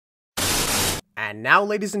And now,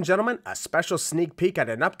 ladies and gentlemen, a special sneak peek at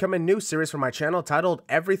an upcoming new series for my channel titled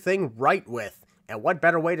Everything Right With. And what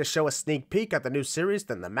better way to show a sneak peek at the new series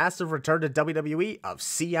than the massive return to WWE of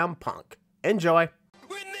CM Punk. Enjoy!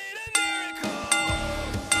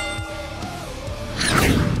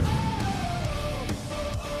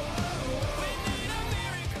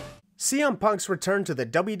 CM Punk's return to the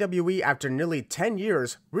WWE after nearly 10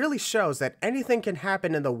 years really shows that anything can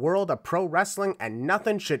happen in the world of pro wrestling and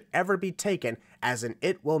nothing should ever be taken as an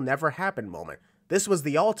it will never happen moment. This was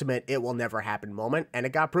the ultimate it will never happen moment and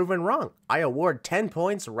it got proven wrong. I award 10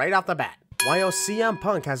 points right off the bat. While CM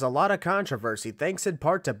Punk has a lot of controversy thanks in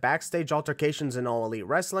part to backstage altercations in All Elite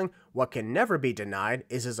Wrestling, what can never be denied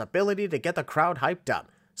is his ability to get the crowd hyped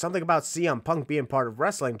up. Something about CM Punk being part of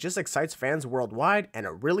wrestling just excites fans worldwide, and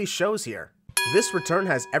it really shows here. This return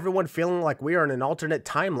has everyone feeling like we are in an alternate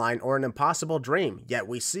timeline or an impossible dream, yet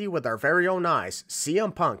we see with our very own eyes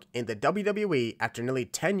CM Punk in the WWE after nearly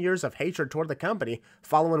 10 years of hatred toward the company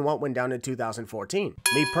following what went down in 2014.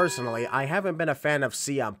 Me personally, I haven't been a fan of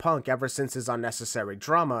CM Punk ever since his unnecessary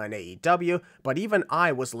drama in AEW, but even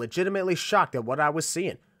I was legitimately shocked at what I was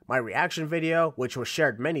seeing. My reaction video, which was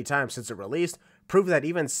shared many times since it released, proved that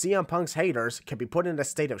even CM Punk's haters can be put in a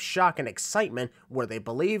state of shock and excitement where they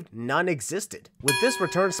believed none existed. With this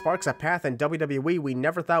return sparks a path in WWE we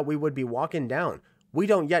never thought we would be walking down. We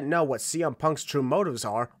don't yet know what CM Punk's true motives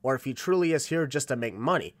are or if he truly is here just to make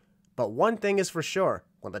money. But one thing is for sure,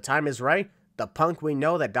 when the time is right, the Punk we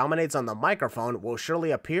know that dominates on the microphone will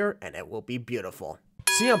surely appear and it will be beautiful.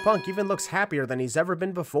 CM Punk even looks happier than he's ever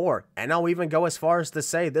been before, and I'll even go as far as to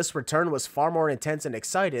say this return was far more intense and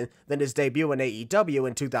exciting than his debut in AEW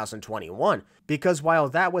in 2021, because while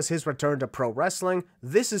that was his return to pro wrestling,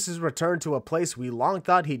 this is his return to a place we long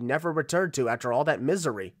thought he'd never return to after all that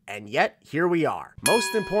misery, and yet here we are.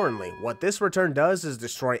 Most importantly, what this return does is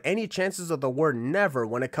destroy any chances of the word never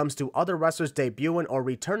when it comes to other wrestlers debuting or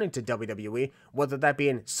returning to WWE, whether that be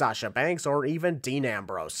in Sasha Banks or even Dean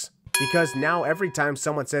Ambrose. Because now every time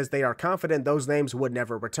someone says they are confident those names would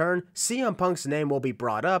never return, CM Punk's name will be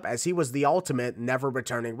brought up as he was the ultimate never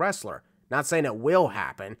returning wrestler. Not saying it will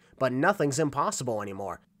happen, but nothing's impossible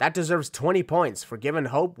anymore. That deserves 20 points for giving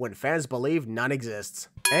hope when fans believe none exists.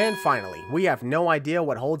 And finally, we have no idea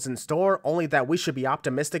what holds in store, only that we should be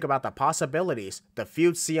optimistic about the possibilities. The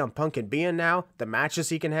feud CM Punk can be in now, the matches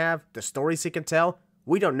he can have, the stories he can tell.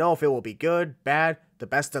 We don't know if it will be good, bad, the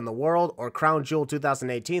best in the world, or Crown Jewel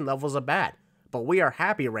 2018 levels of bad. But we are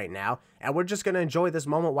happy right now, and we're just going to enjoy this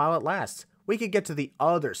moment while it lasts. We could get to the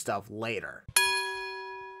other stuff later.